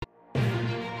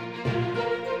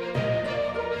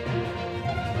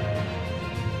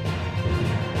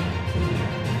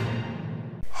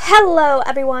Hello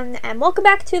everyone, and welcome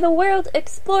back to the World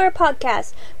Explorer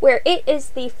podcast, where it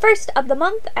is the first of the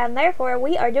month, and therefore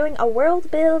we are doing a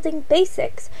world building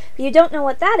basics. If you don't know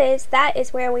what that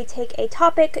is where we take a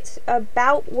topic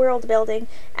about world building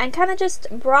and kind of just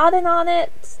broaden on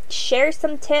it, share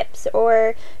some tips,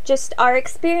 or just our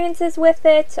experiences with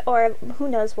it, or who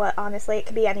knows what, honestly, it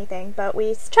could be anything, but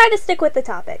we try to stick with the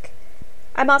topic.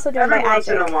 I'm also joined by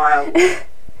Isaac. Every once in a while.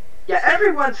 Yeah,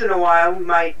 every once in a while we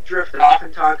might drift off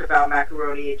and talk about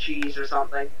macaroni and cheese or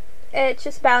something. It's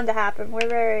just bound to happen.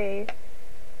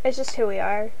 It's just who we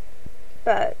are.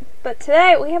 But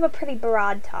today we have a pretty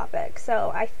broad topic,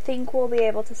 so I think we'll be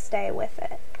able to stay with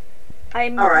it.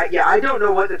 Alright, yeah, I don't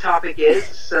know what the topic is,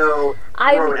 so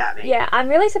throw it at me. Yeah, I'm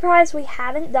really surprised we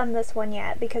haven't done this one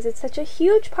yet, because it's such a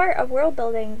huge part of world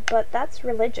building, but that's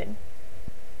religion.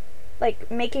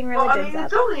 Like, making religions Well, I mean, up.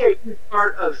 it's only a huge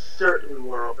part of certain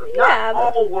world building. Yeah,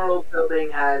 Not all world building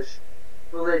has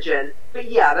religion, but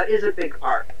yeah, that is a big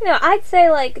part. You know, I'd say,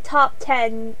 like, top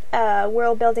 10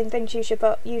 world building things you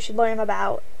should learn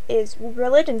about is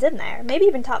religion's in there. Maybe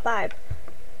even top 5.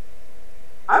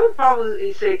 I would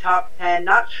probably say top 10.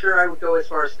 Not sure I would go as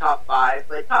far as top 5,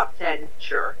 but top 10,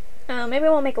 sure. Maybe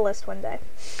we'll make a list one day.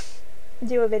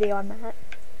 Do a video on that.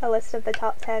 A list of the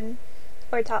top 10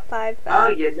 or top 5.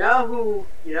 You know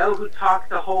who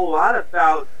talked a whole lot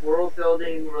about world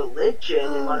building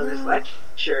religion in one of his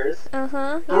lectures?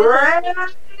 Brandon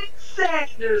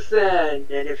Sanderson!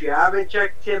 And if you haven't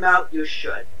checked him out, you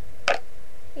should.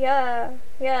 Yeah,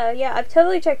 I've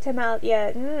totally checked him out,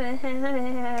 yeah.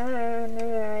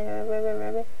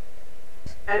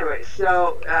 Anyway,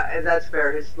 so, and that's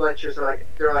fair, his lectures are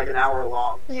they're like an hour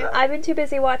long. So. Yeah, I've been too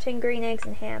busy watching Green Eggs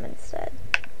and Ham instead.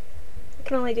 I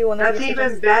can only do one of That's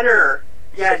even better!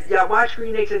 Yeah, watch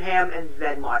Green Eggs and Ham and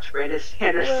then watch Brandon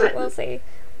Sanderson. We'll see.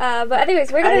 But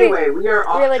anyways, we are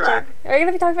off religion. track. We're going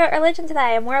to be talking about religion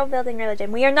today and world building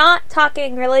religion. We are not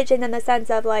talking religion in the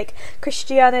sense of like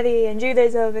Christianity and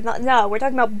Judaism and no, we're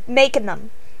talking about making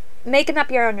them. Making up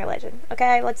your own religion.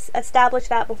 Okay? Let's establish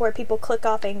that before people click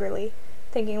off angrily,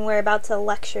 thinking we're about to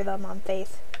lecture them on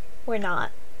faith. We're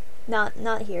not.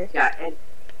 Not here. Yeah,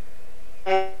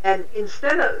 and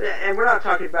instead of, and we're not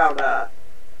talking about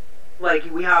like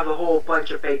we have a whole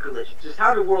bunch of fake religions. Just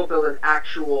how to world build an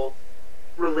actual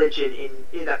religion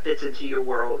in that fits into your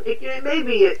world.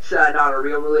 Maybe it's not a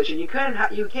real religion. You can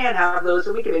have those,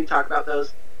 and we can maybe talk about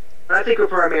those. But I think we're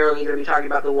primarily going to be talking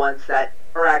about the ones that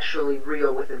are actually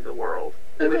real within the world,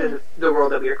 within the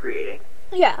world that we are creating.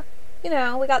 Yeah, we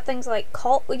got things like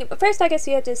cult. First, I guess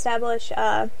you have to establish.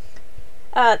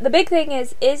 The big thing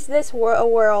is this a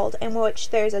world in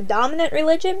which there's a dominant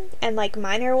religion and like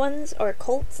minor ones or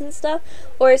cults and stuff,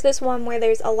 or is this one where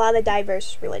there's a lot of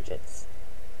diverse religions?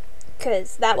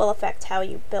 Because that will affect how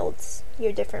you build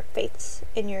your different faiths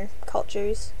in your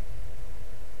cultures.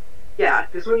 Yeah,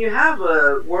 because when you have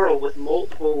a world with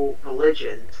multiple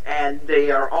religions and they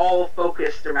are all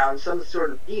focused around some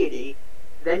sort of deity,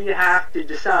 then you have to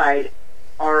decide: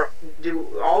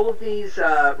 do all of these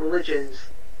religions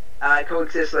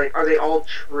coexist? Like, are they all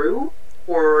true,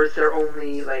 or is there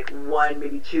only like one,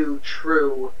 maybe two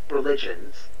true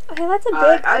religions? Okay, that's a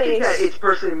big I think that it's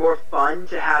personally more fun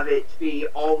to have it be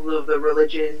all of the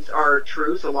religions are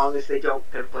true, so long as they don't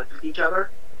conflict with each other.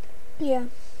 Yeah.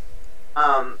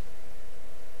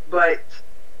 But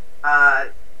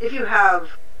if you have,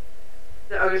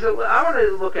 okay, so I want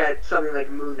to look at something like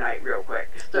Moon Knight real quick.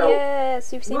 So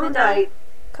yes, you've seen Moon Knight.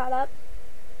 Caught up.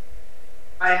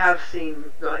 I have seen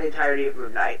the entirety of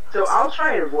Moon Knight, so I'll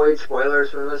try and avoid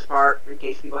spoilers for the most part in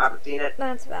case people haven't seen it.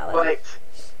 That's valid.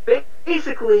 But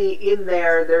basically, in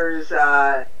there's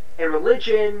a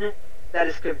religion that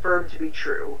is confirmed to be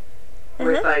true,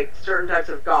 with like certain types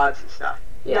of gods and stuff.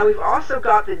 Yeah. Now we've also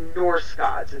got the Norse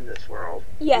gods in this world.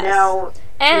 Yes. Now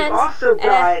and we've also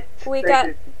got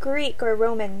Greek or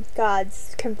Roman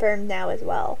gods confirmed now as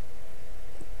well.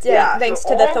 Yeah, thanks so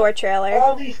to the Thor trailer.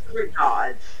 All these different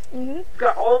gods. We've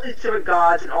got all these different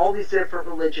gods and all these different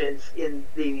religions in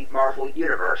the Marvel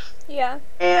universe. Yeah.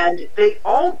 And they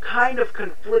all kind of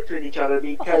conflict with each other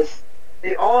because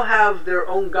they all have their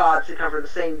own gods that cover the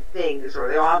same things, or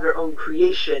they all have their own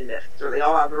creation myths, or they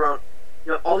all have their own,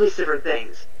 all these different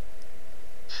things.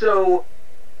 So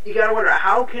you gotta wonder,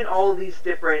 how can all these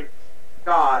different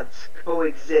gods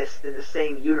coexist in the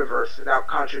same universe without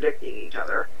contradicting each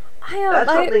other?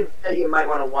 That's something that you might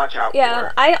want to watch out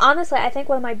for. I think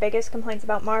one of my biggest complaints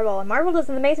about Marvel, and Marvel does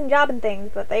an amazing job in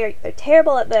things, but they're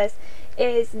terrible at this,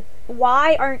 is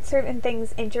why aren't certain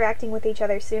things interacting with each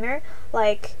other sooner?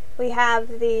 Like, we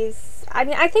have these... I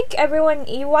mean, I think everyone...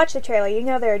 You watch the trailer, you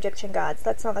know they're Egyptian gods.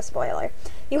 That's not a spoiler.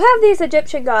 You have these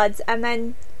Egyptian gods, and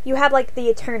then you have, like, the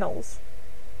Eternals.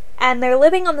 And they're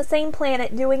living on the same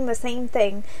planet, doing the same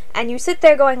thing. And you sit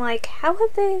there going, like, how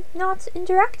have they not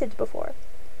interacted before?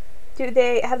 Have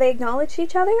they acknowledged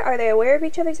each other? Are they aware of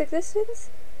each other's existence?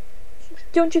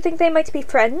 Don't you think they might be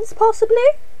friends, possibly?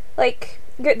 Like,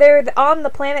 they're on the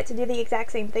planet to do the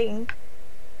exact same thing.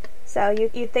 So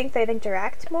you'd think they'd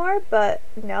interact more, but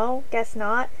no, guess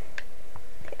not.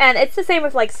 And it's the same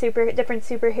with, like, different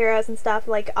superheroes and stuff.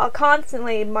 Like,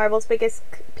 constantly people's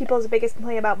biggest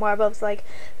complaint about Marvel is, like,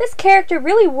 this character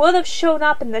really would have shown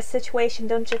up in this situation,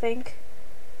 don't you think?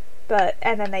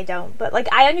 And then they don't. But, like,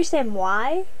 I understand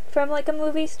why, from, like, a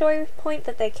movie story point,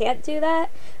 that they can't do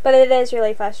that. But it is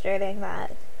really frustrating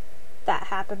that that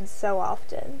happens so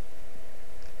often.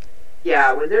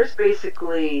 Yeah, when there's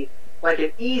basically, like,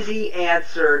 an easy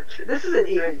answer to... This isn't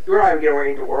even... We're not even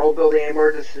getting into world building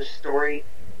anymore, this is a story.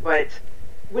 But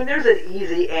when there's an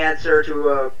easy answer to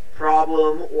a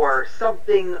problem or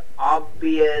something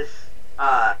obvious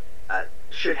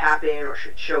should happen or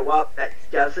should show up that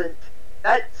doesn't,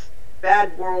 that's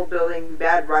bad world building,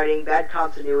 bad writing, bad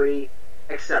continuity,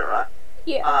 etc.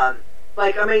 Yeah.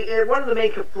 Like, I mean, one of the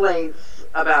main complaints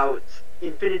about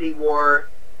Infinity War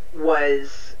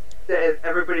was that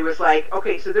everybody was like,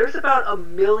 okay, so there's about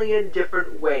 1 million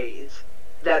different ways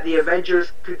that the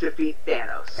Avengers could defeat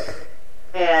Thanos.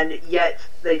 And yet,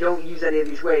 they don't use any of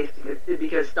these ways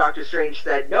because Doctor Strange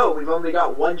said, no, we've only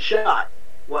got one shot.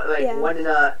 One in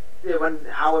one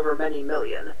however many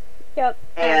million. Yep.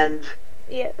 And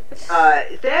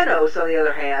Thanos, on the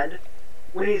other hand,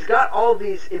 when he's got all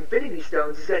these Infinity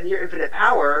Stones, he's got near infinite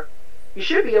power, he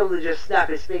should be able to just snap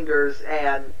his fingers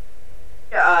and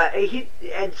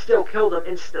still kill them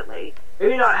instantly.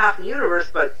 Maybe not half the universe,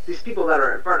 but these people that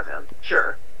are in front of him,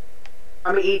 sure.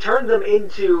 I mean, he turned them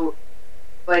into,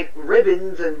 like,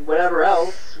 ribbons and whatever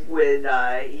else when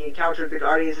he encountered the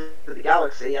Guardians of the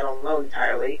Galaxy. I don't know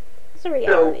entirely. It's a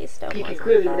reality stone. He can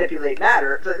clearly manipulate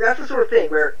matter. So that's the sort of thing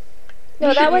where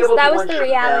no, that was the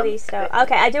reality stone.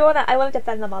 Okay, I want to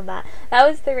defend them on that. That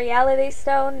was the reality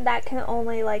stone that can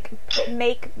only, like,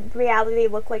 make reality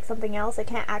look like something else. It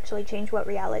can't actually change what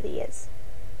reality is.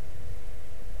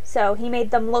 So he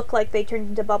made them look like they turned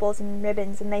into bubbles and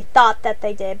ribbons, and they thought that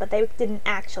they did, but they didn't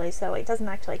actually, so it doesn't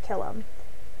actually kill them.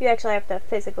 You actually have to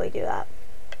physically do that.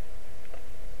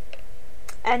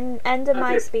 And end of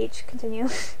my speech. Continue.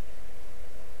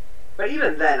 But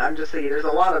even then, I'm just thinking there's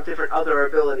a lot of different other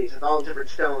abilities with all different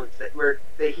stones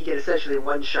he can essentially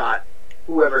one-shot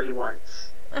whoever he wants.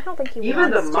 I don't think he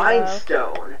even wants the Mind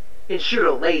Stone can shoot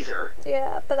a laser.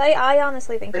 Yeah, but I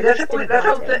honestly think that's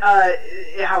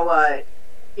how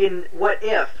in What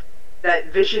If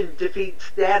that Vision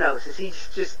defeats Thanos is he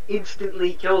just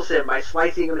instantly kills him by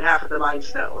slicing him in half with the Mind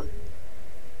Stone.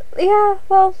 Yeah,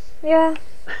 well, yeah.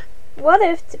 What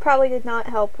If probably did not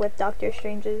help with Doctor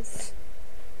Strange's...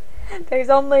 There's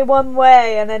only one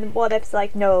way, and then What If's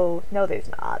like, no, there's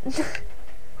not.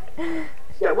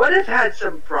 Yeah, What If had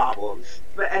some problems.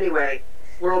 But anyway,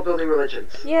 world building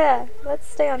religions. Yeah, let's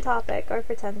stay on topic, or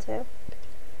pretend to.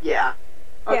 Yeah.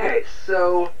 Okay,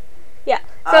 so... Yeah,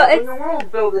 so when you're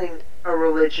world building a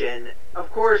religion,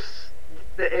 of course,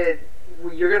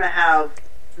 you're going to have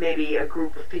maybe a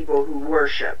group of people who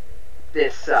worship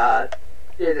this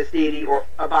deity or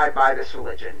abide by this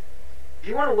religion. If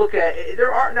you want to look at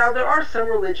there are some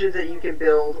religions that you can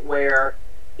build where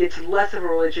it's less of a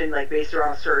religion, like based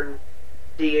around a certain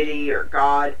deity or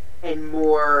god, and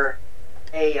more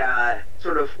a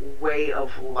sort of way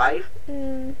of life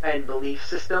and belief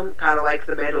system, kind of like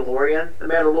the Mandalorian. The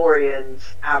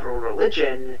Mandalorians have a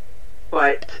religion,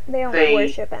 but they don't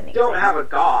worship anything. Don't have a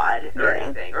god or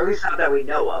anything, or at least not that we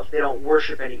know of. They don't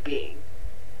worship any being,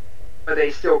 but they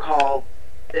still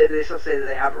say that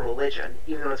they have a religion,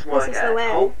 even though it's more like a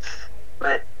cult.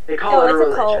 But they call it a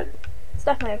religion. Cult. It's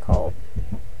definitely a cult.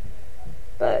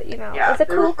 But, it's a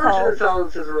cool cult. They refer to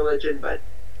themselves as a religion, but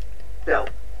still.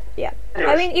 Yeah.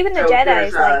 Anyways, I mean, even the Jedi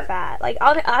is like that. Like,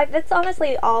 that's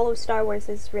honestly all of Star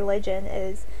Wars' religion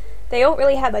is they don't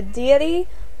really have a deity,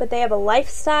 but they have a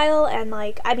lifestyle, and,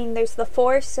 like, I mean, there's the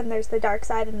Force, and there's the dark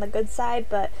side and the good side,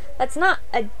 but that's not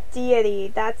a deity.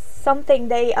 That's something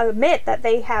they admit that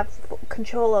they have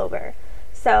control over.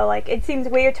 So, like, it seems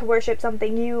weird to worship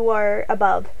something you are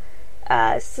above.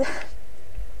 So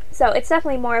it's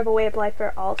definitely more of a way of life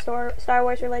for all Star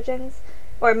Wars religions.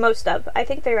 or most of. I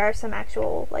think there are some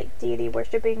actual like deity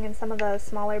worshipping in some of the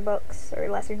smaller books or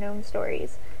lesser known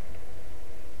stories.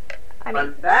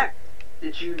 Fun fact: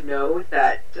 did you know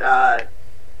that the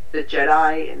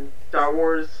Jedi in Star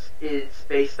Wars is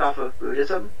based off of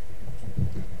Buddhism?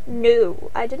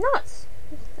 No, I did not.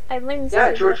 I learned.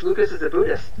 Yeah, George Lucas is a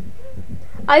Buddhist.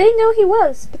 I didn't know he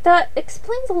was, but that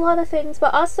explains a lot of things,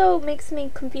 but also makes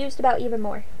me confused about even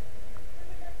more.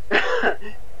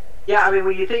 Yeah, I mean,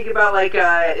 when you think about like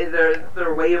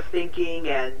their way of thinking,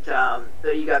 and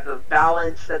you got the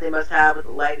balance that they must have with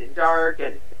the light and dark,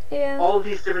 and all of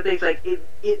these different things, like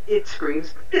it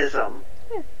screams Buddhism.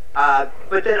 Yeah.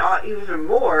 But then even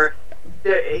more,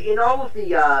 in all of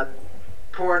the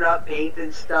torn up paint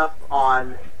and stuff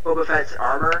on Boba Fett's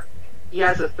armor, he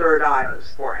has a third eye on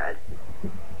his forehead.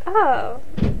 Oh.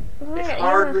 It's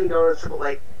hardly noticeable.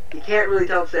 Like, you can't really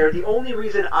tell it's there. The only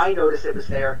reason I noticed it was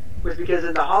there was because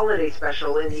in the holiday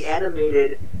special, in the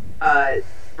animated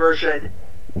version,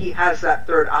 he has that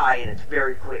third eye, and it's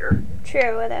very clear.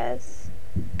 True, it is.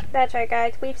 That's right,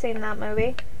 guys. We've seen that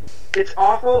movie. It's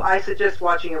awful. I suggest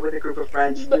watching it with a group of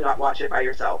friends. Do not watch it by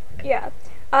yourself. Yeah.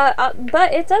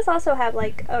 But it does also have,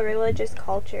 like, a religious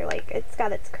culture. Like, it's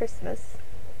got its Christmas.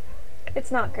 It's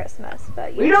not Christmas,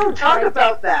 but... We don't talk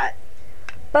about that!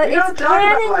 But we it's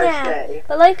canon now!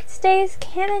 But Life's Day is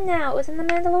canon now. It was in The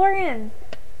Mandalorian.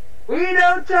 We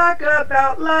don't talk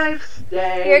about Life's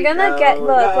Day. You're gonna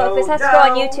look, this has to go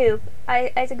on YouTube.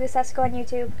 Isaac, this has to go on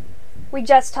YouTube. We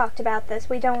just talked about this.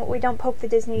 We don't poke the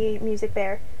Disney music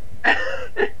there.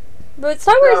 But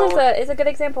Star Wars is a good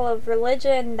example of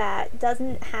religion that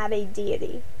doesn't have a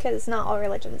deity, because not all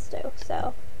religions do,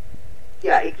 so...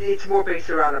 Yeah, it's more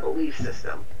based around a belief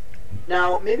system.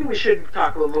 Now, maybe we should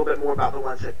talk a little bit more about the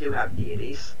ones that do have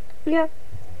deities. Yeah.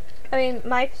 I mean,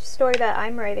 my story that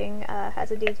I'm writing has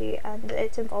a deity, and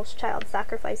it involves child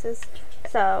sacrifices,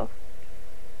 so...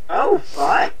 Oh,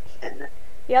 fun!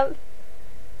 Yep.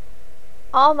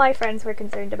 All my friends were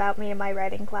concerned about me in my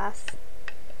writing class.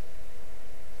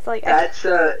 It's like... That's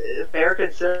a fair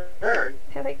concern.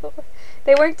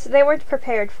 They weren't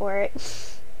prepared for it.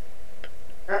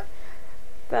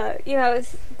 But, you know,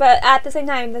 but at the same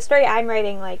time, the story I'm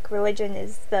writing, like, religion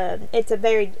is it's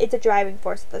a driving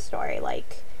force of the story.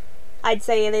 Like, I'd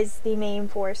say it is the main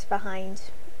force behind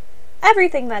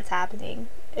everything that's happening,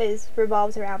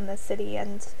 revolves around this city,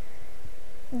 and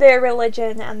their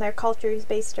religion and their culture is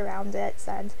based around it,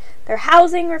 and their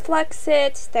housing reflects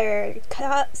it, their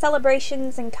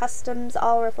celebrations and customs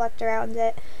all reflect around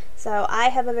it. So I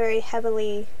have a very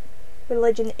heavily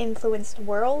religion-influenced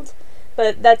world.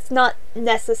 But that's not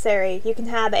necessary. You can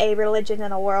have a religion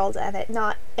in a world and it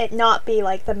not be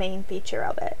like the main feature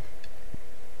of it.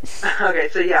 Okay,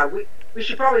 so yeah, we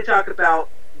should probably talk about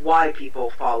why people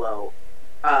follow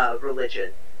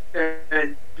religion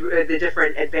and the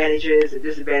different advantages and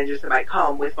disadvantages that might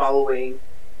come with following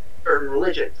certain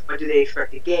religions. What do they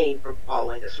expect to gain from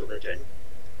following this religion?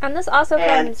 And this also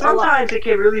comes and sometimes it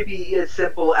can really be as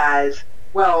simple as,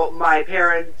 well, my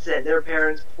parents and their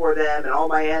parents before them and all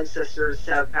my ancestors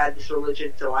have had this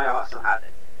religion, so I also have it.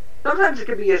 Sometimes it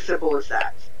can be as simple as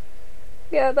that.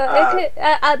 Yeah, but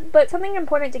but something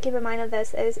important to keep in mind of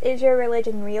this is your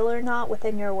religion real or not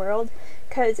within your world?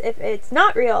 Because if it's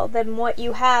not real, then what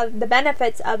you have, the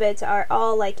benefits of it are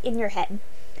all, like, in your head.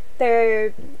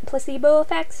 They're placebo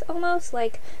effects, almost,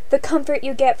 like the comfort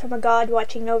you get from a god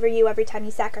watching over you every time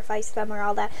you sacrifice them or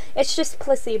all that. It's just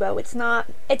placebo. It's not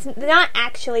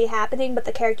actually happening, but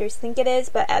the characters think it is,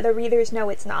 but the readers know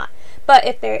it's not. But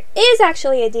if there is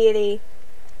actually a deity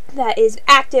that is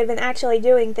active and actually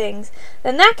doing things,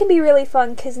 then that can be really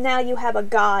fun, because now you have a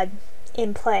god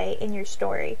in play in your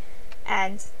story.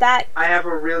 And that... I have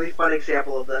a really fun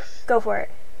example of this. Go for it.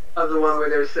 Of the one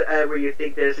where there's where you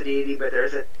think there's a deity, but there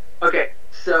isn't. Okay,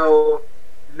 so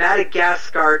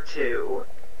Madagascar 2.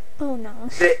 Oh no.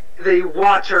 The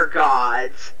water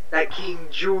gods that King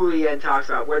Julian talks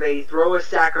about, where they throw a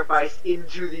sacrifice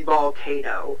into the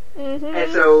volcano. Mm-hmm.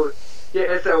 And so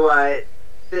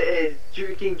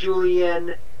King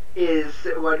Julian is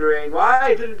wondering,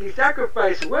 why didn't the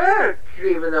sacrifice work?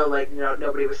 Even though, like,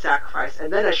 nobody was sacrificed.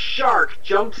 And then a shark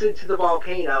jumps into the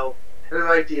volcano, and they're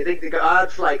like, do you think the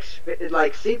gods like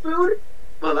seafood?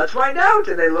 Well, let's find out.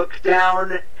 And they look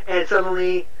down, and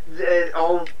suddenly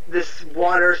all this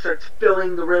water starts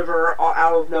filling the river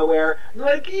out of nowhere. And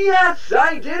they're like, yes,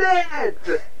 I did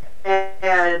it!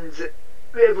 And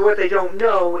what they don't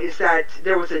know is that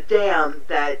there was a dam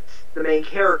that the main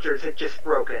characters had just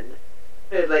broken,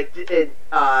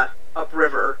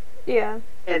 upriver. Yeah.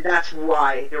 And that's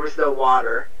why there was no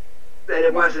water. And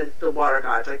it wasn't the water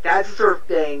gods. Like, that's the sort of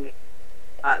thing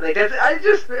I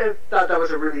just thought that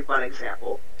was a really fun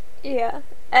example. Yeah.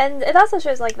 And it also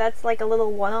shows like that's like a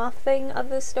little one-off thing of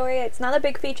the story. It's not a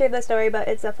big feature of the story, but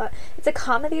it's a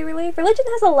comedy relief. Religion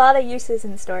has a lot of uses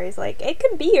in stories. Like it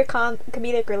can be your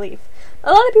comedic relief.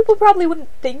 A lot of people probably wouldn't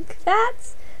think that,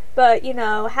 but you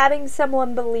know, having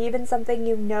someone believe in something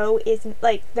you know isn't,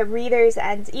 like the readers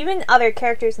and even other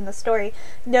characters in the story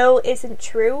know isn't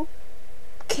true,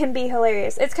 can be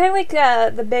hilarious. It's kind of like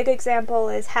the big example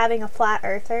is having a flat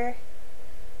earther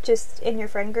just in your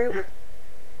friend group.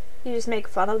 You just make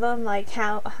fun of them, like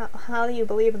how do you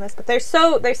believe in this? But they're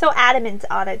so adamant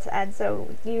on it, and so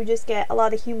you just get a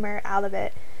lot of humor out of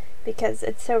it because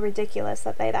it's so ridiculous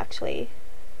that they'd actually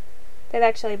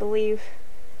believe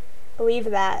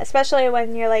that. Especially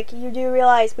when you're like, you do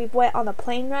realize we went on a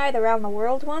plane ride around the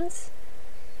world once.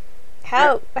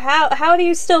 How do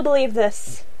you still believe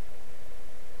this?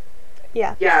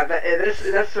 Yeah. Yeah, that's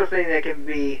the sort of thing that can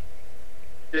be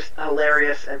just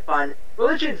hilarious and fun.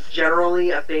 Religion's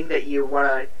generally a thing that you want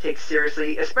to take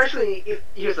seriously, especially if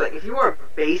you are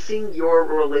basing your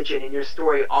religion and your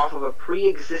story off of a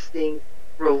pre-existing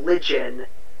religion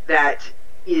that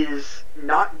is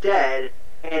not dead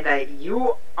and that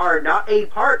you are not a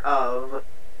part of.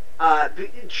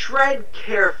 Tread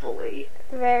carefully.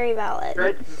 Very valid.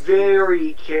 Tread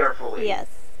very carefully. Yes,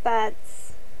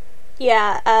 that's...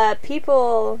 Yeah,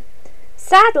 people,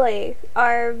 sadly,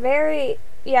 are very...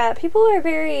 Yeah, people are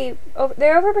they're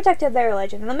overprotective of their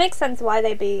religion, and that makes sense why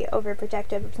they'd be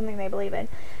overprotective of something they believe in.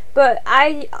 But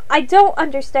I don't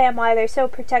understand why they're so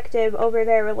protective over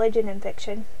their religion in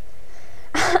fiction.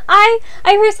 I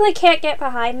personally can't get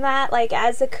behind that. Like,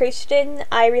 as a Christian,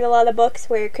 I read a lot of books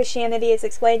where Christianity is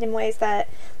explained in ways that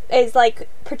is like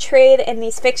portrayed in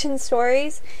these fiction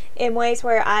stories in ways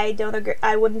where I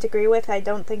wouldn't agree with. I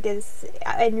don't think is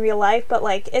in real life, but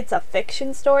like it's a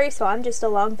fiction story, so I'm just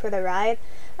along for the ride.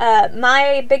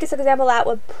 My biggest example of that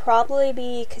would probably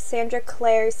be Cassandra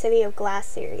Clare's City of Glass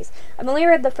series. I've only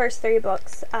read the first 3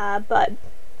 books, but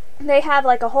they have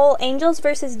like a whole angels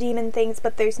versus demon things,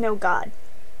 but there's no God.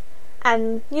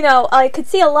 And, you know, I could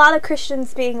see a lot of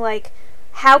Christians being like,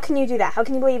 how can you do that? How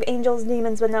can you believe angels,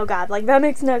 demons, with no God? Like, that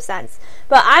makes no sense.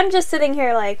 But I'm just sitting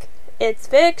here like, it's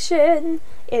fiction,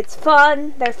 it's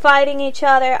fun, they're fighting each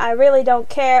other, I really don't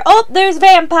care. Oh, there's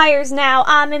vampires now,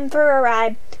 I'm in for a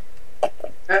ride.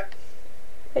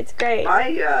 It's great.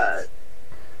 My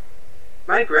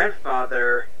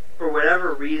grandfather, for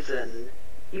whatever reason,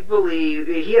 he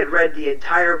had read the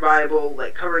entire Bible,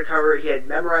 like cover to cover, he had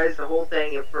memorized the whole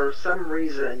thing, and for some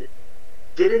reason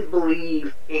didn't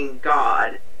believe in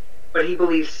God, but he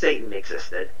believed Satan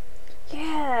existed.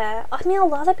 Yeah, I mean, a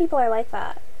lot of people are like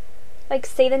that. Like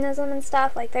Satanism and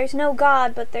stuff, like there's no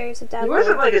God, but there's a devil. He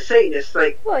wasn't like a Satanist,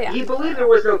 like, well, yeah. He believed there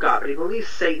was no God, but he believed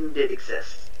Satan did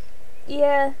exist.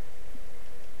 Yeah.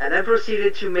 And then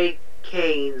proceeded to make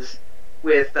canes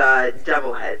with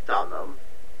devil heads on them.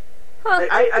 Huh.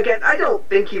 Like, I don't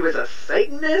think he was a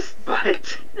Satanist,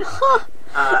 but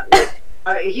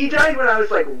he died when I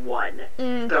was like 1,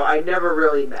 so I never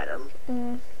really met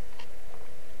him.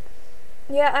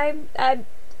 Yeah,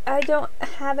 I don't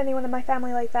have anyone in my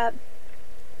family like that.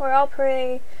 We're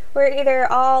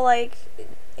either all like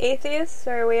atheists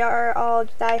or we are all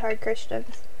diehard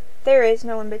Christians. There is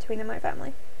no in between in my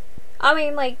family. I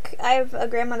mean, like, I have a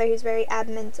grandmother who's very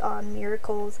adamant on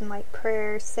miracles and like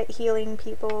prayers, healing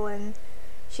people, and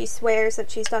she swears that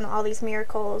she's done all these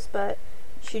miracles, but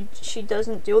she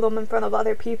doesn't do them in front of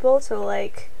other people, so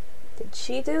like, did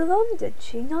she do them? Did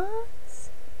she not?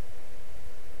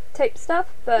 Type stuff,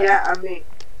 but... Yeah,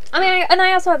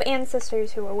 I also have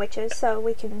ancestors who are witches, so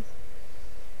we can...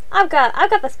 I've got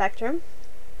the spectrum.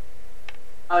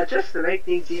 Just to make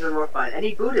things even more fun,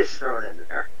 any Buddhists thrown in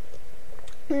there?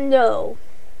 No,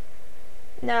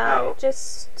 Oh.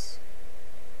 just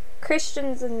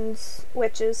Christians and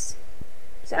witches.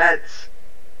 So. That's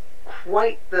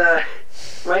quite the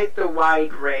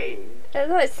wide range.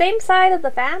 Same side of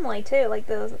the family too. Like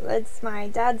it's my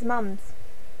dad's mom's.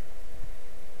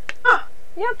 Huh.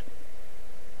 Yep.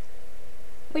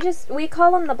 We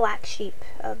call them the black sheep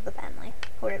of the family,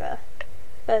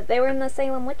 but they were in the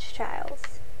Salem witch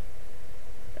trials.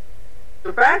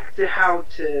 So back to how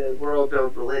to world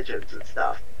build religions and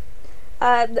stuff.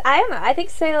 I don't know. I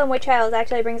think Salem witch trials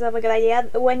actually brings up a good idea.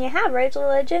 When you have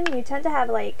religion, you tend to have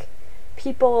like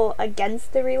people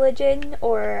against the religion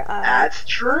or that's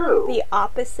true. The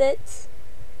opposite.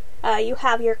 You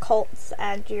have your cults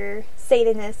and your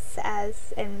Satanists,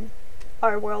 as in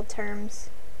our world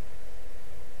terms,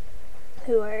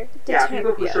 who are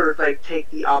people who sort of like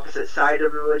take the opposite side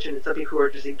of religion, and some people who are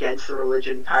just against the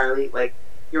religion entirely. Like,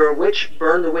 you're a witch,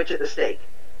 burn the witch at the stake.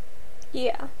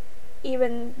 Yeah.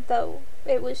 Even though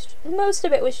most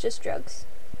of it was just drugs.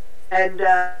 And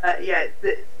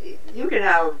you can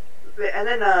have, and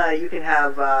then you can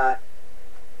have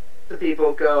some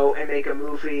people go and make a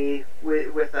movie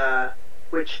with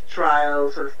witch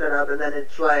trial sort of set up, and then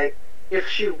it's like, if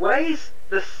she weighs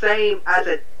the same as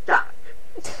a duck,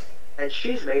 and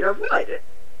she's made of wood,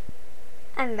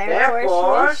 and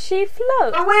therefore she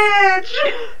floats. A witch.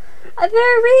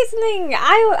 Their reasoning,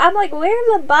 I'm like, where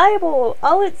in the Bible?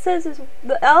 All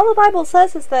the Bible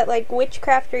says is that like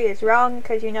witchcraftery is wrong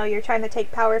because you're trying to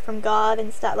take power from God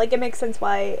and stuff. Like, it makes sense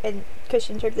why in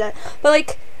Christian church that, but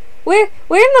like, where in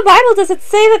the Bible does it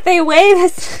say that they weigh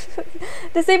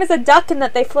the same as a duck and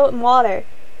that they float in water?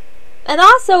 And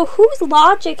also, whose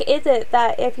logic is it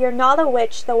that if you're not a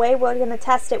witch, the way we're gonna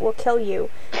test it will kill you,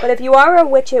 but if you are a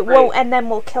witch, it won't, and then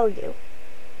will kill you?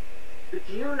 Do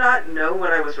you not know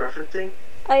what I was referencing?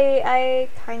 I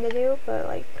kind of do, but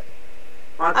like...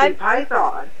 Monty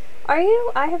Python. Are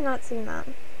you? I have not seen that.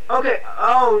 Okay,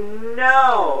 oh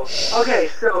no! Okay,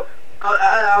 so,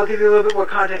 I'll give you a little bit more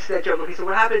context to that joke. Okay, so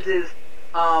what happens is,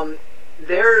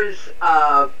 there's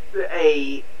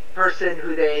a person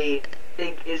who they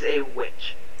think is a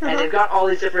witch. And they've got all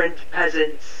these different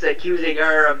peasants accusing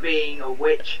her of being a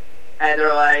witch. And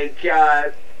they're like,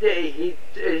 he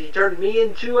turned me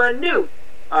into a newt,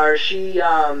 or she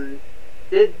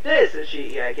did this, and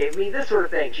she gave me this sort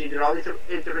of thing. She did all these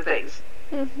different things.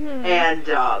 And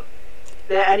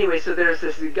anyway, so there's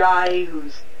this guy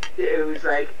who's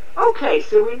like, okay,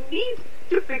 so we need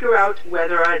to figure out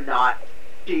whether or not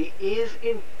she is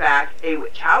in fact a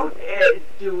witch. How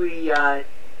do we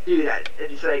do that?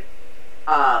 And he's like,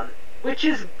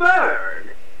 witches burn,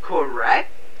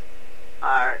 correct?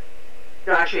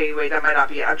 No, actually, wait, that might not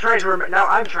be it. I'm trying to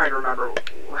remember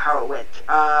how it went.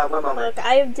 One moment. Look,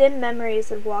 I have dim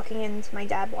memories of walking into my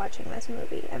dad watching this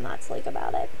movie, and that's, like,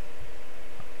 about it.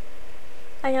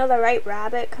 I know the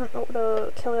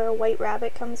the killer white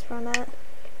rabbit comes from that.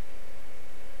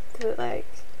 Like...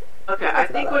 Okay, I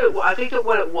think that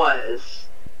what it was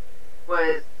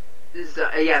the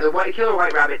killer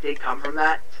white rabbit did come from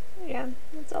that. Yeah,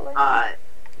 that's all I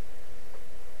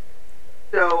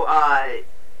know. So,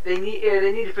 they need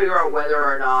to figure out whether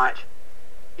or not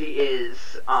she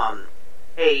is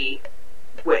a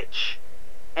witch,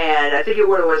 and I think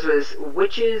what it was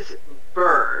witches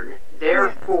burn,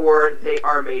 therefore they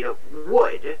are made of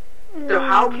wood. So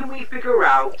how can we figure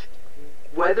out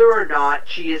whether or not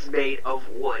she is made of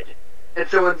wood? And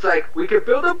someone's like, we could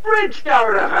build a bridge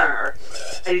out of her.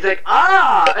 And he's like,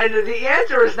 and the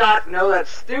answer is not, no, that's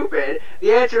stupid.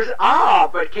 The answer is,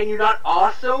 but can you not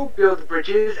also build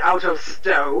bridges out of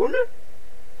stone?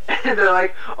 And they're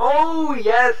like, oh,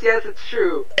 yes, it's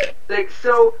true. Like,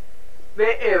 so,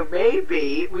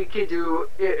 maybe we could do,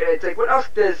 it's like, what else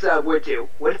does wood do?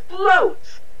 Wood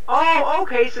floats. Oh,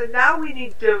 okay, so now we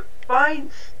need to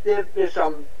find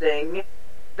something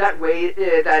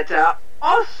that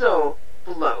also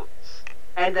floats,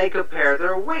 and they compare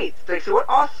their weights. Like, so what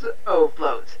also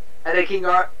floats? And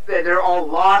then they're all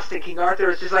lost, and King Arthur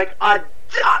is just like, a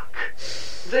duck!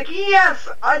 He's like, yes,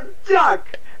 a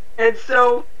duck! And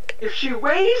so, if she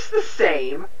weighs the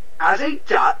same as a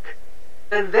duck,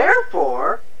 then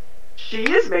therefore, she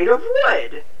is made of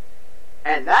wood.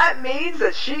 And that means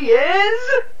that she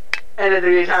is... And then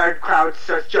the entire crowd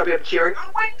starts jumping up and cheering,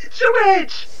 oh wait, it's a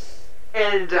witch!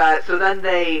 And so then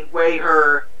they weigh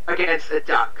her against a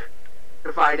duck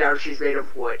to find out if she's made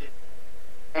of wood.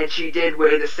 And she did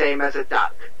weigh the same as a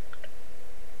duck.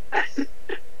 I think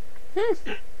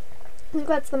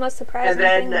that's the most surprising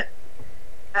thing.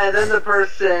 And then the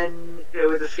person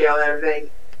with the scale and everything,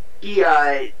 he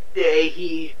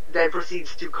then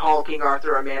proceeds to call King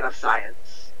Arthur a man of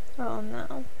science. Oh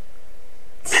no.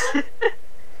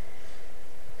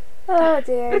 Oh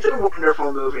dear. It's a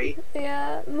wonderful movie.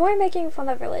 Yeah, more making fun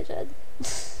of religion.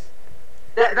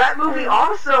 That movie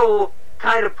also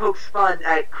kind of pokes fun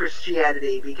at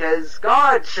Christianity, because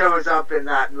God shows up in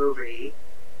that movie,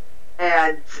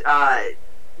 and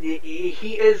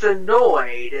he is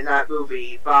annoyed in that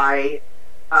movie by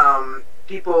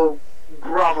people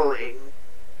groveling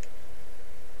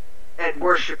and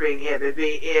worshiping him, and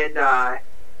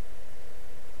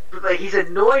like, he's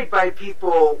annoyed by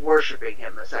people worshiping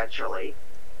him, essentially.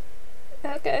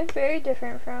 Okay, very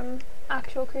different from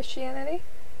actual Christianity.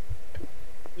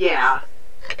 Yeah.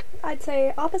 I'd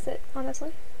say opposite,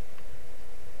 honestly.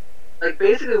 Like,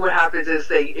 basically what happens is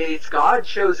God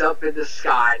shows up in the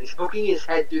sky, and he's poking his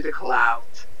head through the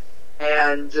clouds,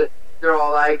 and they're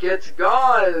all like, it's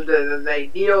God, and then they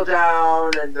kneel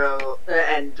down, and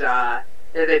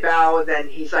they bow, and then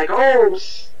he's like, oh,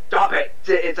 stop it.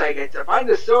 It's like, I find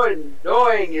this so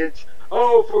annoying. It's,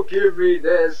 oh, forgive me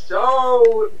this.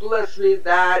 Oh, bless me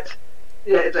that.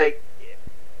 Yeah, it's like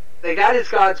that is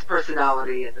God's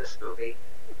personality in this movie.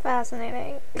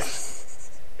 Fascinating.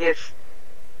 It's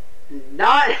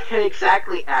not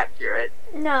exactly accurate.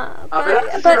 No, but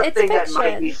that's the sort of thing fiction. that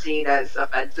might be seen as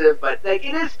offensive, but like,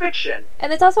 it is fiction.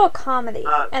 And it's also a comedy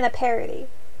and a parody.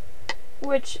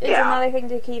 Which is Yeah. another thing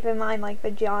to keep in mind, like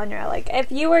the genre. Like,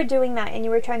 if you were doing that and you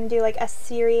were trying to do like a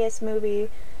serious movie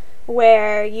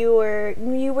where you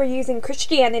were using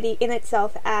Christianity in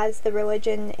itself as the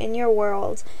religion in your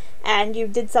world, and you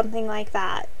did something like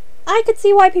that, I could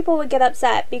see why people would get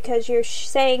upset, because you're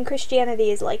saying Christianity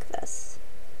is like this.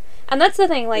 And that's the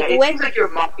thing, like, it when seems like you're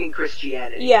mocking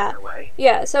Christianity Yeah. in a way.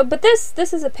 Yeah, so, but this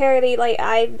is a parody. Like,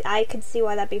 I could see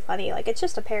why that'd be funny. Like, it's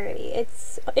just a parody.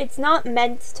 It's not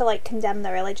meant to, like, condemn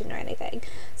the religion or anything.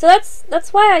 So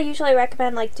that's why I usually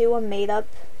recommend, like, do a made-up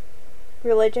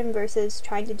religion versus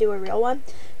trying to do a real one.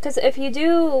 Because if you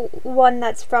do one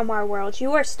that's from our world,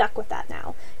 you are stuck with that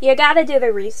now. You gotta do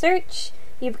the research.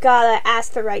 You've gotta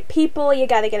ask the right people. You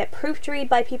gotta get it proofread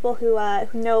by people who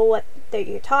know what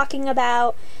you're talking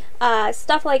about.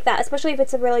 Stuff like that, especially if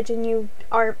it's a religion you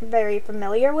aren't very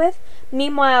familiar with.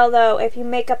 Meanwhile, though, if you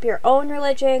make up your own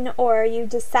religion, or you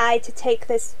decide to take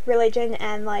this religion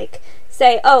and, like,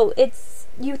 say, oh,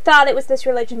 you thought it was this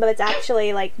religion, but it's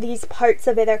actually, like, these parts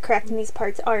of it are correct and these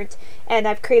parts aren't, and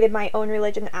I've created my own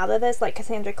religion out of this, like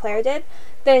Cassandra Clare did,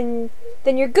 then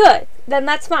you're good. Then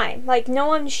that's fine. Like, no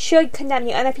one should condemn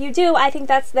you. And if you do, I think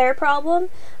that's their problem,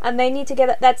 and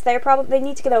that's their problem. They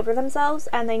need to get over themselves,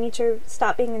 and they need to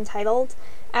stop being entitled,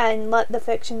 and let the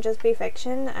fiction just be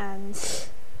fiction, and,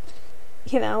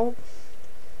 you know,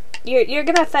 you're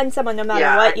gonna offend someone no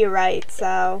matter what you write,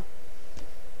 so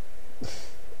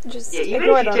just even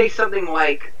ignore if you them. take something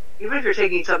like, even if you're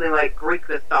taking something like Greek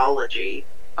mythology,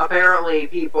 apparently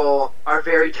people are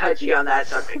very touchy on that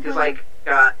subject, because, like,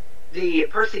 the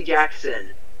Percy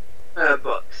Jackson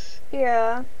books.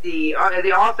 Yeah. The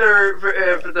author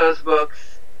for those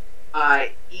books,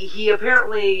 he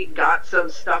apparently got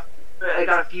some stuff,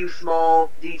 got a few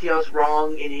small details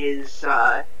wrong in his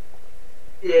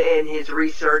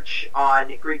research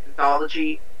on Greek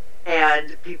mythology,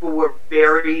 and people were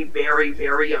very, very,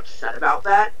 very upset about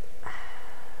that.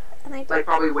 And I like,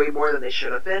 probably way more than they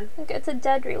should have been. think it's a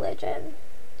dead religion.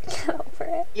 Get over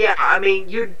it. Yeah, I mean,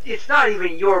 it's not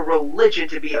even your religion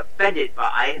to be offended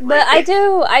by. But like,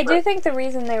 I do think the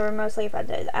reason they were mostly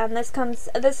offended, and this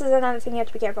is another thing you have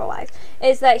to be careful with,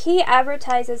 is that he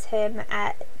advertises him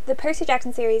at the Percy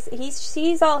Jackson series. He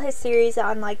sees all his series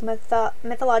on, like,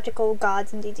 mythological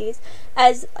gods and deities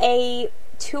as a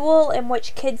tool in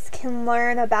which kids can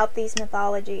learn about these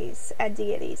mythologies and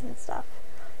deities and stuff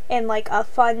in, like, a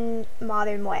fun,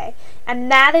 modern way. And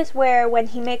that is where, when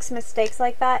he makes mistakes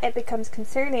like that, it becomes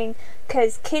concerning,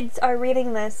 because kids are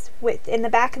reading this with, in the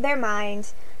back of their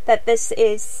mind, that this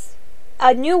is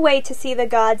a new way to see the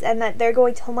gods, and that they're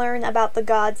going to learn about the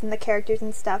gods and the characters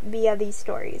and stuff via these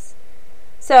stories.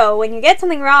 So, when you get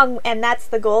something wrong, and that's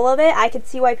the goal of it, I could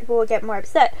see why people would get more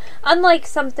upset. Unlike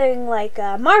something like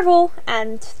Marvel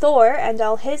and Thor and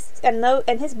all his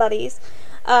buddies,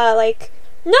 like,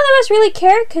 none of us really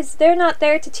care, because they're not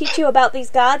there to teach you about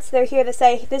these gods. They're here to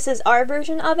say, this is our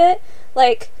version of it.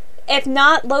 Like, if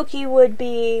not, Loki would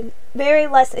be very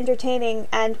less entertaining,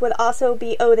 and would also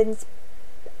be Odin's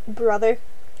brother,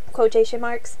 quotation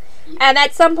marks, and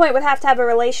at some point would have to have a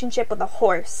relationship with a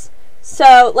horse.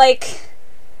 So, like,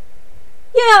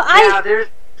 you know,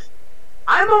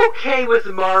 I'm okay with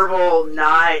Marvel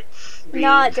not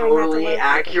being totally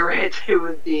accurate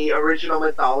to the original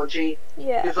mythology.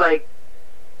 Yeah. It's like,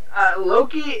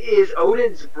 Loki is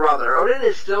Odin's brother. Odin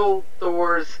is still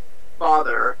Thor's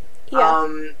father. Yeah.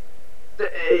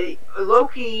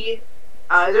 Loki,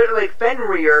 like,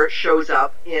 Fenrir shows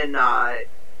up in Ragnarok.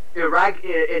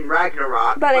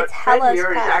 But it's Hela's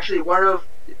Fenrir pet. is actually one of...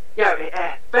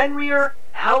 Fenrir,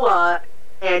 Hela,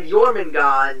 and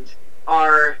Jormungand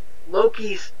are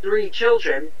Loki's 3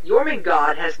 children.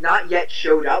 Jormungand has not yet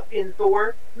showed up in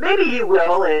Thor. Maybe he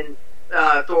will in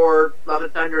Thor Love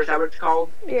and Thunder, is that what it's called?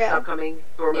 Yeah. This upcoming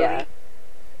Thor movie. Yeah.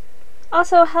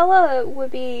 Also, Hela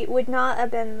would not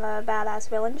have been the badass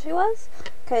villain she was,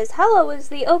 because Hela was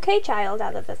the okay child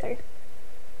out of the 3.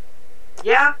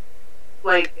 Yeah.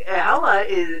 Like, Hela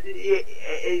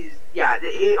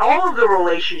all of the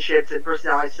relationships and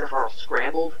personality stuff are all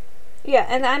scrambled. Yeah,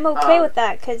 and I'm okay with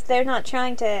that, because they're not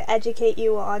trying to educate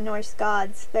you on Norse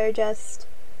gods. They're just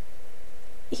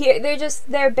here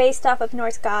they're based off of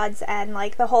Norse gods, and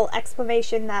like the whole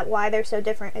explanation that why they're so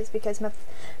different is because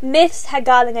myths had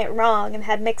gotten it wrong and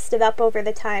had mixed it up over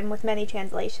the time with many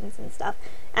translations and stuff,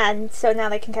 and so now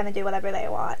they can kind of do whatever they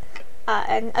want.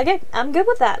 And again, I'm good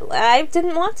with that. I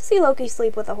didn't want to see Loki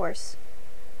sleep with a horse.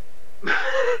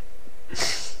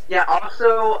 Yeah,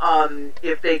 also,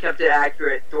 if they kept it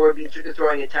accurate, Thor would be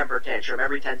throwing a temper tantrum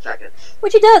every 10 seconds.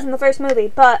 Which he does in the first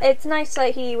movie, but it's nice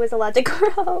that he was allowed to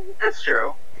grow. That's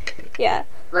true. Yeah.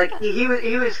 Like, he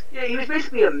was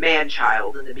basically a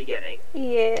man-child in the beginning.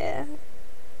 Yeah.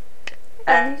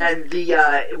 And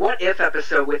the What If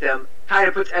episode with him kind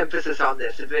of puts emphasis on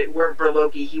this. If it weren't for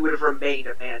Loki, he would have remained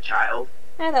a man-child.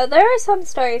 I know, there are some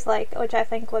stories, like, which I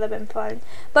think would have been fun.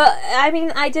 But, I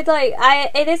mean,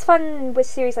 it is fun with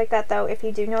series like that, though. If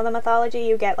you do know the mythology,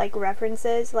 you get, like,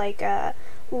 references, like,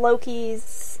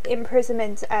 Loki's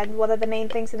imprisonment, and one of the main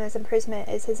things in his imprisonment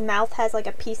is his mouth has, like,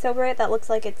 a piece over it that looks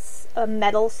like it's a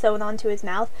metal sewn onto his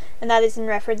mouth, and that is in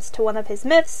reference to one of his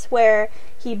myths, where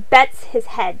he bets his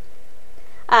head,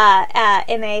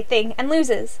 in a thing, and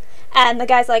loses. And the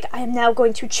guy's like, I am now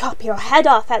going to chop your head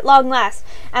off at long last.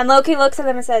 And Loki looks at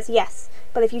him and says, yes,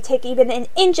 but if you take even an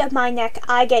inch of my neck,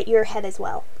 I get your head as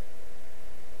well.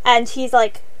 And he's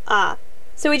like, ah.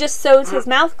 So he just sews his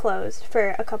mouth closed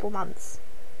for a couple months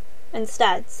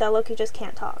instead. So Loki just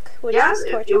can't talk, which is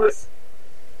torturous.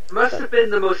 It must have been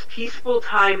the most peaceful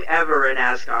time ever in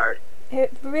Asgard.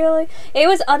 It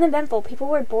was uneventful. People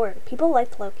were bored. People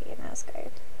liked Loki in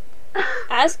Asgard.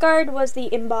 Asgard was the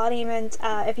embodiment,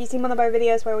 if you've seen one of our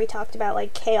videos where we talked about,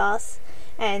 like, chaos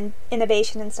and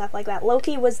innovation and stuff like that,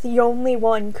 Loki was the only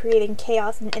one creating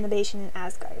chaos and innovation in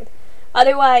Asgard.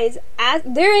 Otherwise,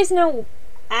 there is no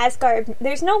Asgard,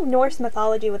 there's no Norse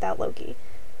mythology without Loki.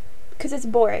 Because it's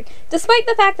boring. Despite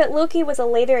the fact that Loki was a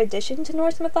later addition to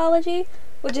Norse mythology,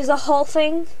 which is a whole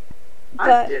thing.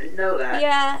 But, I didn't know that.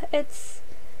 Yeah, it's...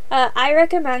 I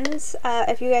recommend,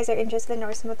 if you guys are interested in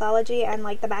Norse mythology and,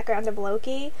 like, the background of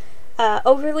Loki,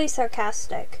 Overly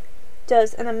Sarcastic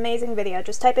does an amazing video.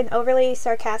 Just type in Overly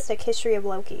Sarcastic History of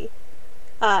Loki.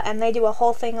 And they do a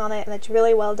whole thing on it, and it's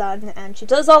really well done, and she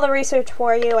does all the research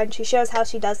for you, and she shows how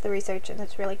she does the research, and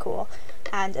it's really cool.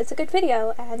 And it's a good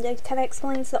video, and it kind of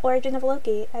explains the origin of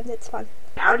Loki, and it's fun.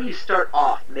 How do you start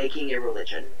off making a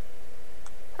religion?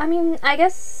 I mean, I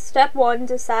guess step one,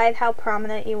 decide how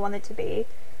prominent you want it to be.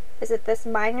 Is it this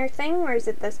minor thing, or is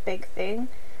it this big thing?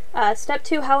 Step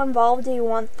two, how involved do you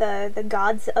want the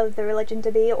gods of the religion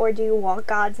to be, or do you want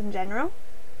gods in general?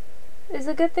 Is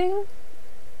a good thing?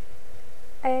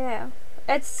 I don't know.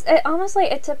 Honestly,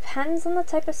 it depends on the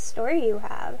type of story you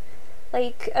have.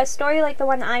 Like, a story like the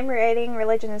one I'm writing,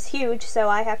 religion is huge, so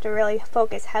I have to really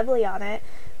focus heavily on it.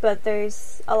 But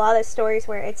there's a lot of stories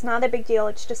where it's not a big deal,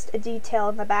 it's just a detail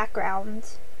in the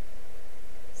background.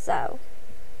 So...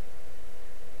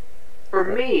 For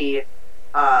me,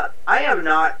 I have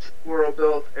not world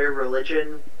built a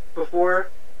religion before,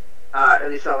 at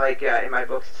least not like in my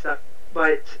books and stuff.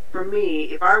 But for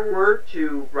me, if I were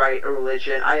to write a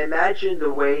religion, I imagine the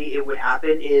way it would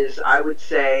happen is I would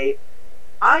say,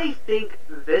 I think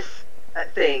this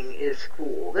thing is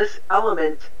cool. This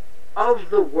element of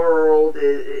the world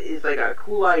is like a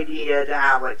cool idea to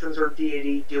have, like some sort of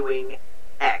deity doing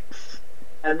X.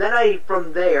 And then I,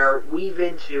 from there, weave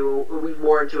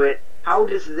more into it. How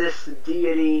does this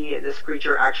deity and this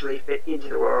creature actually fit into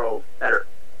the world better?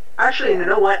 Actually, you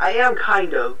know what? I am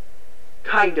kind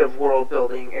of world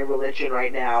building a religion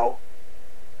right now.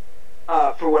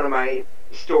 For one of my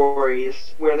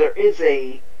stories, where there is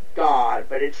a god,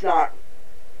 but it's not.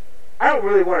 I don't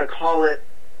really want to call it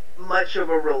much of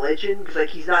a religion because, like,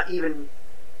 he's not even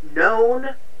known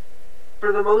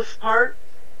for the most part.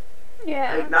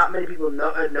 Yeah. Like, not many people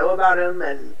know about him,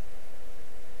 and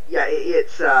yeah,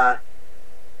 it's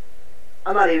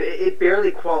it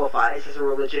barely qualifies as a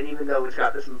religion, even though it's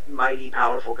got this mighty,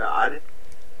 powerful god.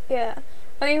 Yeah.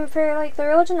 I mean, for, like, the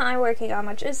religion I'm working on,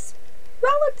 which is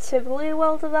relatively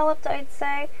well developed, I'd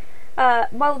say.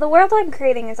 Well, the world I'm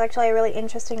creating is actually a really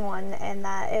interesting one in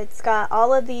that it's got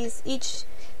all of these, each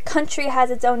country has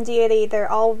its own deity,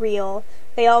 they're all real,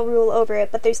 they all rule over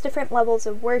it, but there's different levels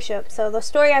of worship. So the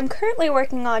story I'm currently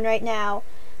working on right now,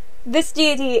 this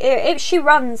deity, she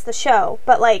runs the show,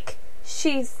 but, like,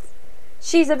 she's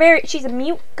a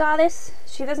mute goddess.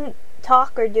 She doesn't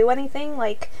talk or do anything.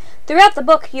 Like, throughout the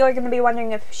book, you're going to be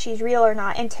wondering if she's real or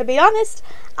not. And to be honest,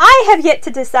 I have yet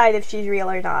to decide if she's real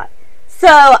or not. So,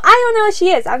 I don't know if she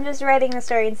is. I'm just writing the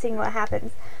story and seeing what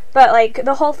happens. But, like,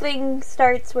 the whole thing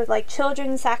starts with, like,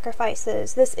 children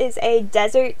sacrifices. This is a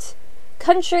desert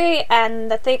country, and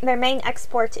their main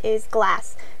export is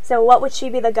glass. So what would she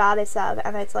be the goddess of?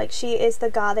 And it's like she is the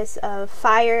goddess of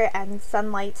fire and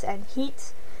sunlight and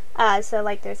heat. So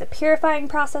like there's a purifying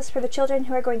process for the children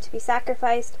who are going to be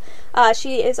sacrificed.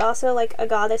 She is also like a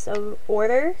goddess of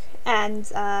order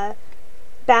and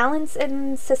balance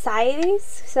in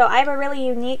societies. So I have a really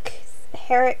unique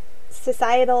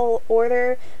societal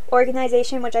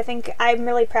organization, which I think I'm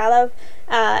really proud of.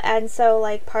 And so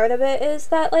like part of it is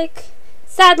that like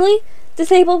sadly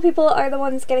disabled people are the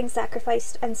ones getting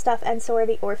sacrificed and stuff, and so are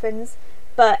the orphans.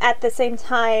 But at the same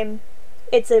time,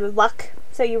 it's a luck.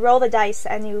 So you roll the dice,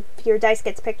 and if your dice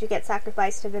gets picked, you get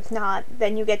sacrificed, and if not,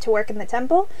 then you get to work in the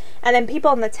temple. And then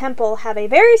people in the temple have a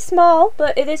very small,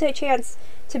 but it is a chance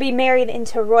to be married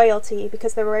into royalty,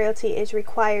 because the royalty is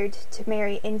required to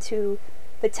marry into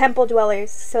the temple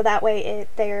dwellers, so that way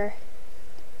their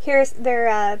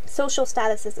social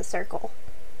status is a circle.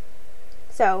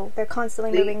 So they're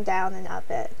constantly moving down and up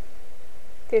it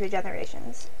through the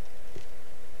generations.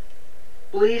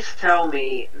 Please tell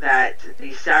me that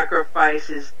the sacrifice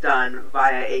is done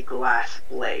via a glass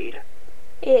blade.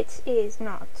 It is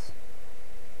not.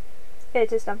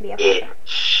 It is done via fire. It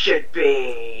should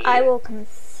be. I will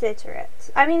consider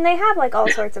it. I mean, they have like all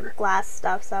sorts of glass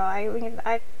stuff, so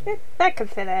that could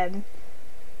fit in.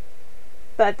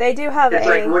 But they do have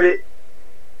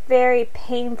very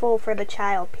painful for the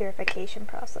child purification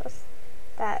process.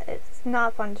 That it's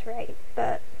not fun to write,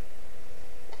 but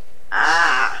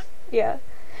yeah.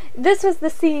 This was the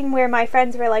scene where my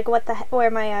friends were like,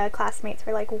 where my classmates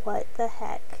were like, what the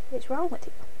heck is wrong with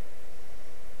you?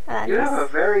 You have a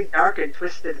very dark and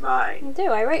twisted mind. I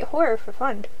do. I write horror for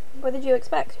fun. What did you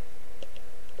expect?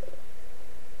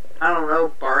 I don't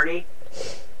know, Barney?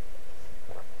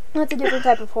 That's a different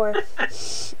type of horror.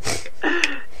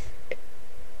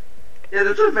 Yeah,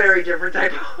 that's a very different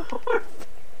type of horror.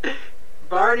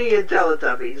 Barney and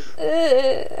Teletubbies.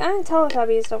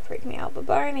 Teletubbies don't freak me out, but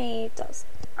Barney does.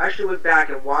 I actually went back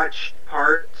and watched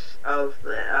parts of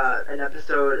an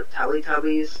episode of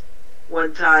Teletubbies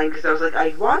one time, because I was like, I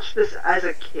watched this as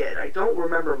a kid. I don't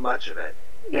remember much of it.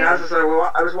 Yeah. And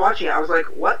I was watching it, I was like,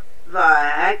 what the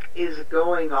heck is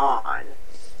going on?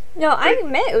 No, I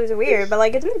admit it was weird, but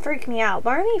like, it didn't freak me out.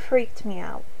 Barney freaked me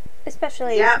out.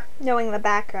 Especially knowing the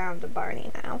background of Barney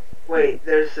now. Wait,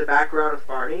 there's the background of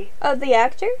Barney? Oh, the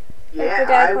actor? Yeah,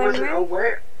 I wasn't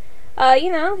aware.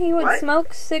 He would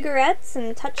smoke cigarettes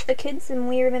and touch the kids in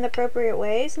weird, inappropriate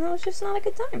ways, and it was just not a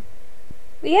good time.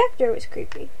 The actor was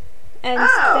creepy. And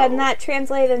then that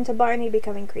translated into Barney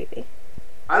becoming creepy.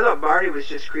 I thought Barney was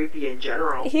just creepy in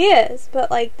general. He is, but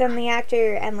like, then the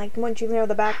actor, and like, once you know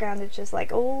the background, it's just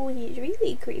like, oh, he's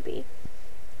really creepy.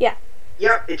 Yeah.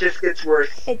 Yep, it just gets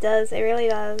worse. It does, it really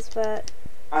does, but...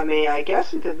 I mean, I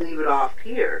guess we could leave it off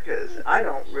here, because I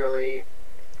don't really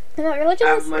religion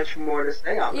have much more to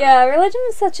say on it. Yeah, religion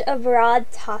is such a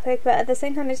broad topic, but at the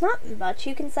same time, there's not much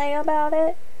you can say about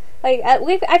it. Like, I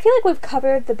feel like we've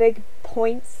covered the big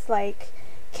points, like,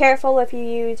 careful if you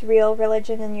use real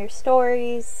religion in your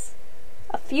stories,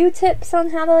 a few tips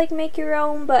on how to, like, make your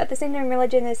own, but at the same time,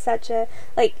 religion is such a,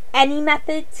 like, any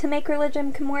method to make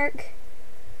religion can work.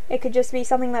 It could just be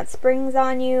something that springs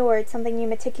on you, or it's something you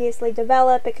meticulously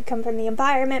develop. It could come from the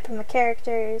environment, from the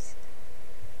characters.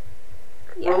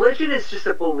 Yeah. Religion is just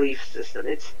a belief system.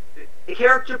 It's a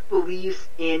character believes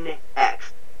in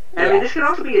X. And I mean, this can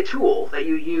also be a tool that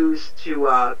you use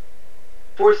to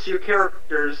force your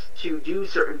characters to do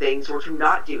certain things or to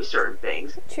not do certain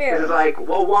things. True. It's like,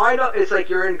 well, it's like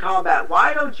you're in combat.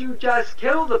 Why don't you just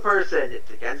kill the person?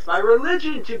 It's against my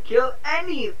religion to kill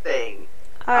anything.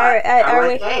 Are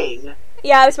we? Aang.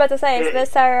 Yeah, I was about to say, is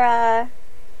this our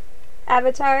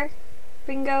Avatar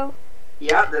bingo?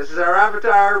 Yeah, this is our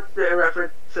Avatar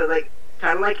reference. So, like,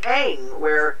 kind of like Aang,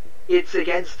 where it's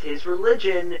against his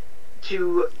religion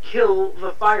to kill the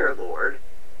Fire Lord,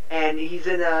 and he's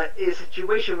in a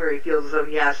situation where he feels as though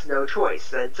he has no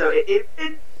choice. And so it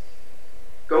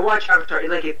go watch Avatar.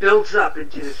 It builds up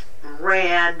into this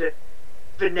grand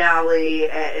finale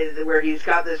where he's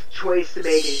got this choice to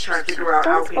make and he's trying to figure out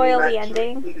how spoil the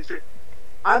ending.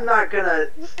 I'm not gonna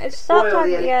spoil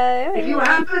the ending. If you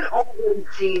haven't already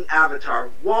seen Avatar,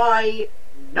 why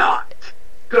not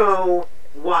go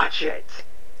watch it?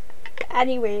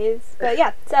 Anyways, but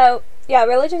yeah,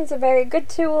 religion is a very good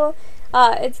tool.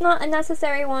 It's not a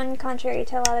necessary one, contrary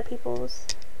to a lot of people's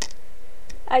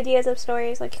ideas of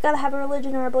stories. Like, you gotta have a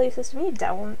religion or a belief system. You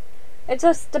don't. It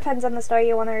just depends on the story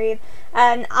you want to read.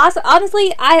 And also,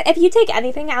 honestly, if you take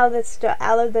anything out of this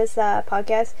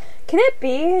podcast, can it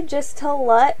be just to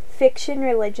let fiction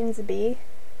religions be?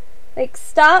 Like,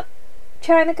 stop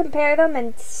trying to compare them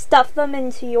and stuff them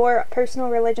into your personal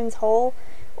religion's hole,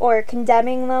 or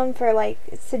condemning them for, like,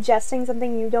 suggesting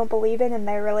something you don't believe in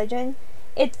their religion.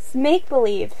 It's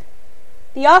make-believe.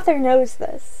 The author knows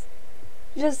this.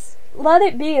 Just let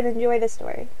it be and enjoy the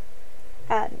story.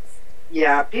 And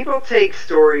yeah, people take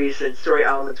stories and story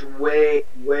elements way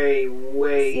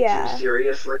Yeah. too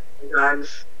seriously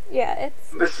sometimes. yeah,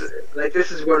 it's Like,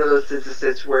 this is one of those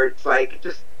instances where it's like,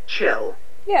 just chill.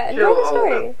 yeah, Chill enjoy the all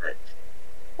story. about it.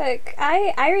 Like,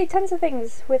 I read tons of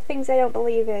things with things I don't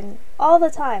believe in all the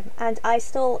time, and I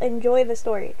still enjoy the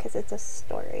story because it's a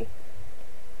story.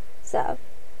 So,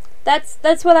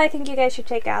 that's what I think you guys should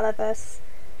take out of this.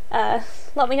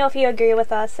 Let me know if you agree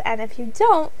with us, and if you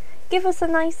don't, give us a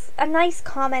nice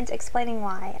comment explaining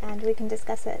why, and we can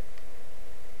discuss it.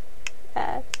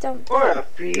 Don't. Or a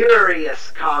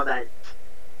furious comment.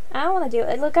 I don't want to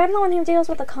deal. Look, I'm the one who deals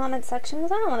with the comment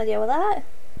sections. I don't want to deal with that.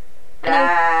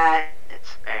 That's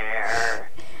fair.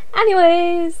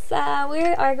 Anyways, we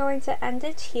are going to end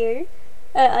it here.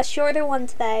 A shorter one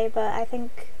today, but I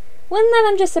think one that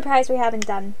I'm just surprised we haven't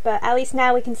done. But at least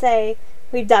now we can say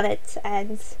we've done it,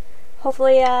 and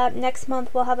hopefully next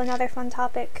month we'll have another fun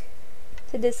topic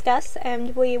to discuss,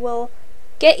 and we will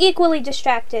get equally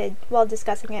distracted while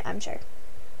discussing it, I'm sure.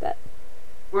 But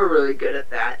We're really good at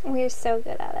that. we're so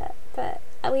good at it.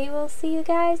 But we will see you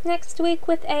guys next week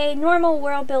with a normal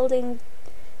world building,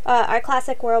 our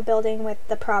classic world building with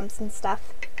the prompts and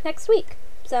stuff next week.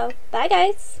 So, bye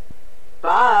guys!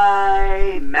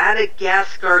 Bye!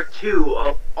 Madagascar 2,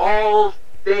 of all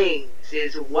things,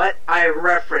 is what I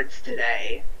referenced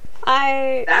today.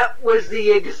 That was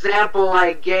the example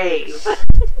I gave.